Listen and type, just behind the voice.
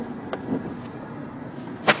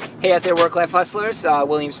Hey out there, work-life hustlers.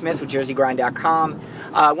 William Smith with JerseyGrind.com.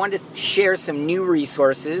 I wanted to share some new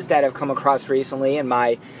resources that I've come across recently in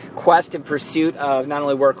my quest and pursuit of not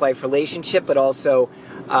only work-life relationship, but also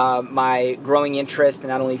my growing interest in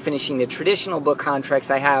not only finishing the traditional book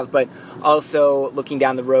contracts I have, but also looking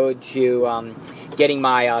down the road to getting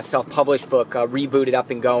my self-published book rebooted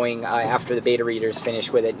up and going after the beta readers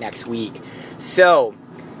finish with it next week. So,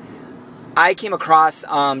 I came across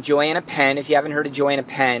Joanna Penn. If you haven't heard of Joanna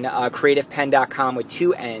Penn, creativepenn.com with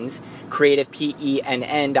two N's,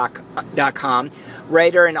 creativepenn.com.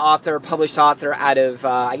 Writer and author, published author out of,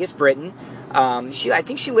 I guess, Britain. I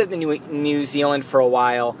think she lived in New Zealand for a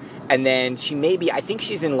while, and then I think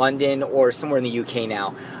she's in London or somewhere in the UK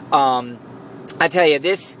now. I tell you,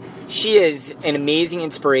 she is an amazing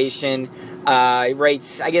inspiration.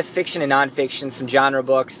 Writes, I guess, fiction and nonfiction, some genre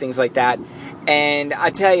books, things like that. And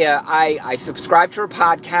I tell you, I subscribed to her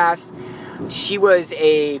podcast. She was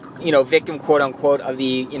a, victim, quote unquote, of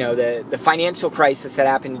the financial crisis that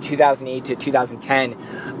happened in 2008 to 2010,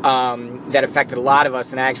 that affected a lot of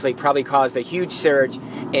us and actually probably caused a huge surge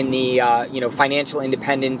in the, financial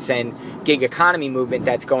independence and gig economy movement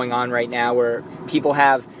that's going on right now, where people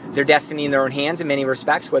have their destiny in their own hands in many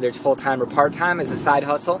respects, whether it's full-time or part-time as a side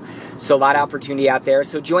hustle. So a lot of opportunity out there.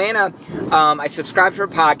 So Joanna, I subscribe to her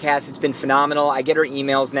podcast. It's been phenomenal. I get her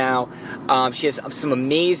emails now. She has some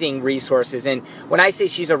amazing resources. And when I say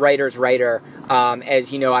she's a writer's writer,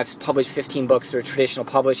 as you know, I've published 15 books through a traditional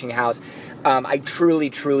publishing house. I truly,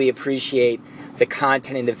 truly appreciate the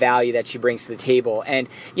content and the value that she brings to the table. And,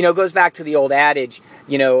 it goes back to the old adage,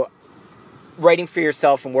 writing for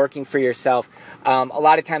yourself and working for yourself. A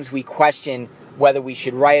lot of times we question whether we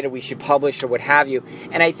should write or we should publish or what have you.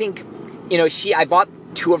 And I think, I bought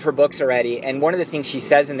 2 of her books already. And one of the things she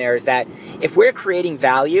says in there is that if we're creating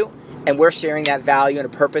value and we're sharing that value in a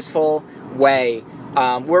purposeful way,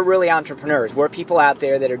 we're really entrepreneurs. We're people out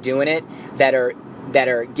there that are doing it, that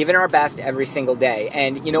are giving our best every single day.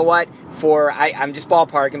 And you know what? I'm just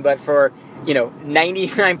ballparking, but for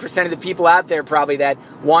 99% of the people out there probably that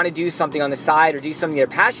want to do something on the side or do something they're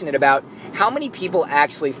passionate about, how many people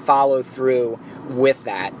actually follow through with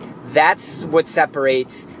that? That's what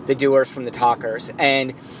separates the doers from the talkers.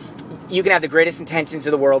 And you can have the greatest intentions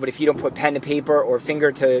of the world, but if you don't put pen to paper or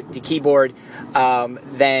finger to keyboard,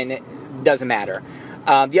 then it doesn't matter.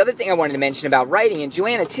 The other thing I wanted to mention about writing, and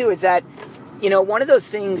Joanna too, is that one of those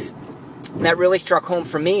things that really struck home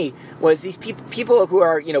for me was these people who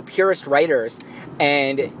are, purist writers,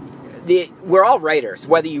 and we're all writers.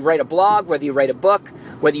 Whether you write a blog, whether you write a book,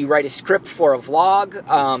 whether you write a script for a vlog,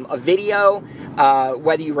 a video,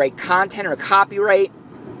 whether you write content or copyright,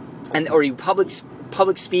 or you public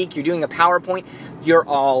speak, you're doing a PowerPoint, you're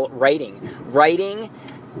all writing.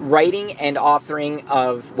 Writing and authoring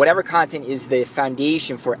of whatever content is the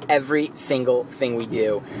foundation for every single thing we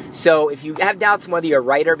do. So if you have doubts on whether you're a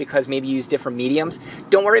writer because maybe you use different mediums,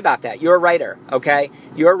 don't worry about that. You're a writer, okay?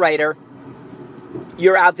 You're a writer.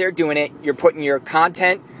 You're out there doing it. You're putting your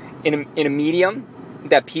content in a medium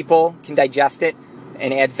that people can digest it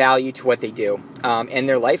and adds value to what they do and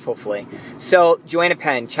their life, hopefully. So, Joanna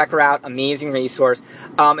Penn, check her out. Amazing resource.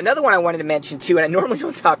 Another one I wanted to mention, too, and I normally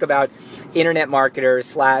don't talk about internet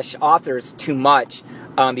marketers / authors too much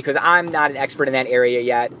because I'm not an expert in that area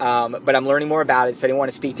yet, but I'm learning more about it, so I didn't want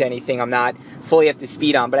to speak to anything I'm not fully up to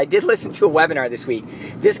speed on. But I did listen to a webinar this week.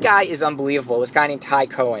 This guy is unbelievable, this guy named Ty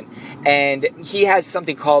Cohen. And he has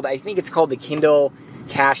something called, I think it's called the Kindle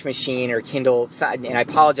Cash Machine or Kindle, and I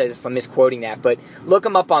apologize if I'm misquoting that, but look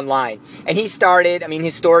him up online. And he started,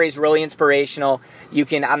 his story is really inspirational.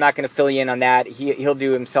 I'm not going to fill you in on that. He'll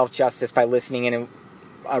do himself justice by listening in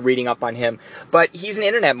and reading up on him. But he's an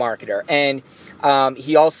internet marketer, and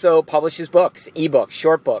he also publishes books, ebooks,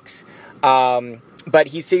 short books. But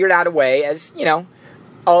he's figured out a way, as,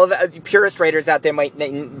 all of the purist writers out there might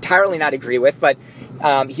entirely not agree with, but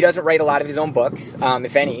he doesn't write a lot of his own books,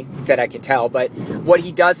 if any, that I can tell. But what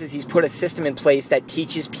he does is he's put a system in place that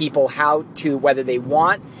teaches people how to, whether they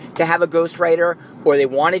want to have a ghostwriter or they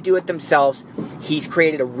want to do it themselves, he's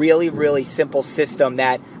created a really, really simple system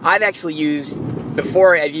that I've actually used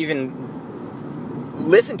before I've even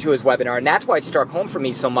listened to his webinar, and that's why it struck home for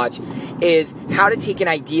me so much, is how to take an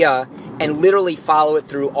idea and literally follow it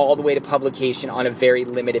through all the way to publication on a very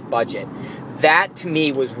limited budget. That, to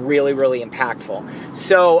me, was really, really impactful.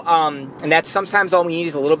 So, and that's sometimes all we need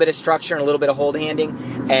is a little bit of structure and a little bit of hold-handing,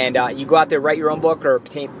 and you go out there, write your own book, or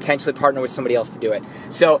potentially partner with somebody else to do it.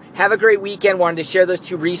 So, have a great weekend. Wanted to share those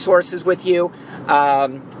 2 resources with you.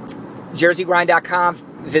 JerseyGrind.com.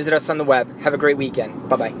 Visit us on the web. Have a great weekend.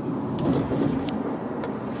 Bye-bye.